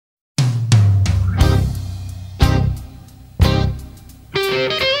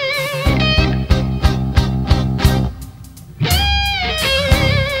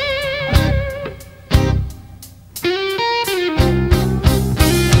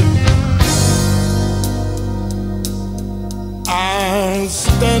I'm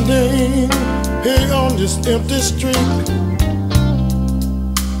standing here on this empty street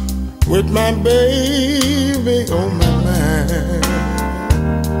with my baby on my mind.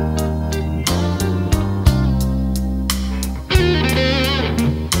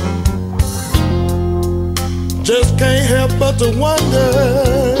 Just can't help but to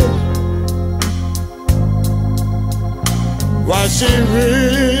wonder why she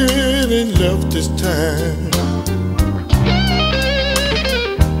really left this time.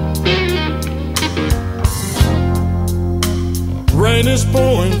 Rain is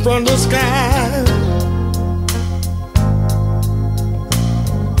pouring from the sky,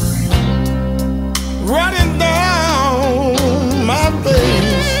 running down my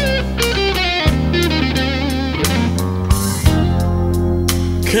face.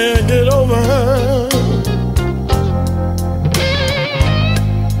 Can't get over her,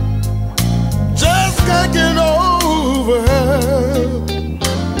 just can't get over her.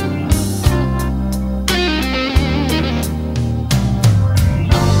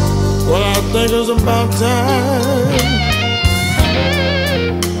 Well, I think it's about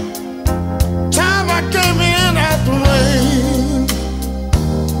time I came in out the rain.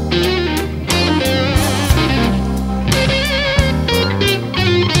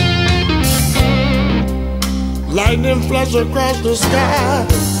 Lightning flash across the sky,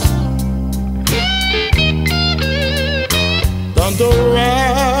 thunder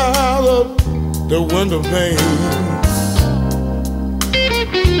right up the window pane.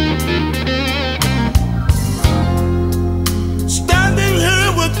 Standing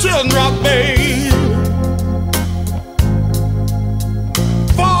here with teardrop babe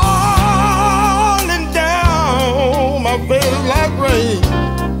falling down my face like rain.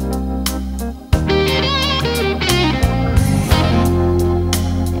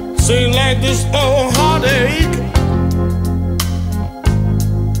 Seems like this old heartache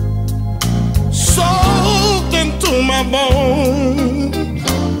soaked into my bones.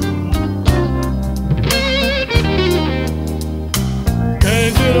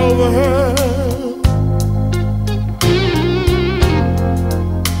 Can't get over her,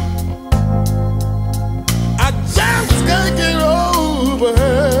 I just can't get over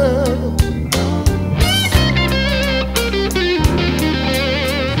her.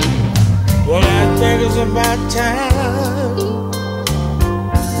 Well, I think it's about time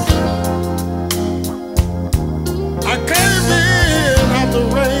I came in out the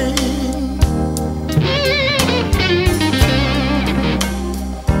rain.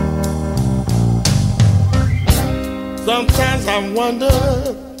 Sometimes I wonder,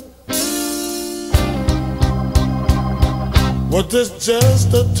 was this just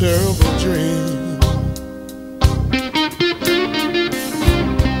a terrible dream?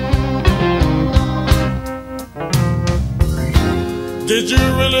 Did you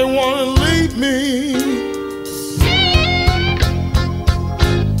really want to leave me?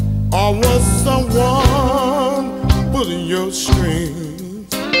 Or was someone pulling your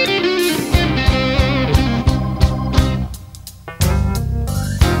strings?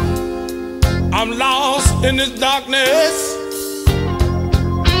 I'm lost in this darkness,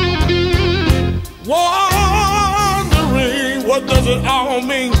 wondering what does it all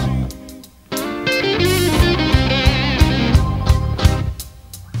mean?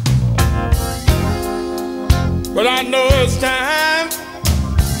 But I know it's time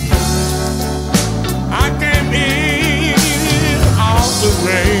I came in off the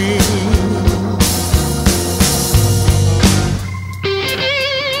rain.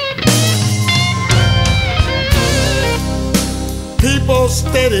 People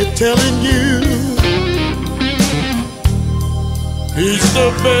steady telling you he's the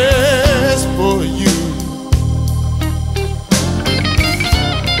best for you.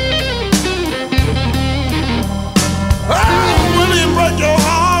 Break your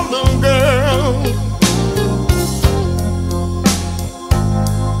heart, little girl.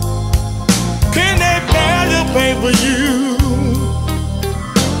 Can they bear the pain for you?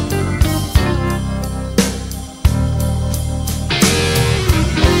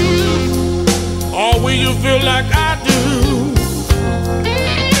 Or will you feel like I do,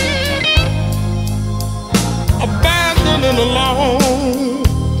 abandoned and alone?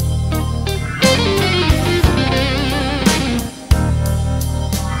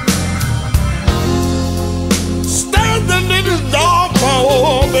 In this dark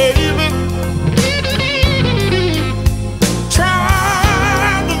hole, baby,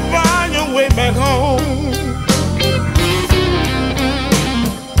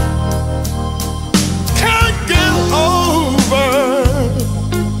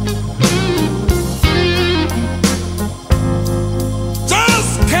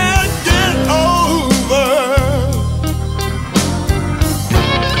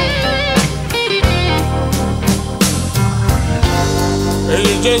 and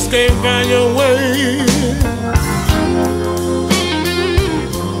you just can't find your way.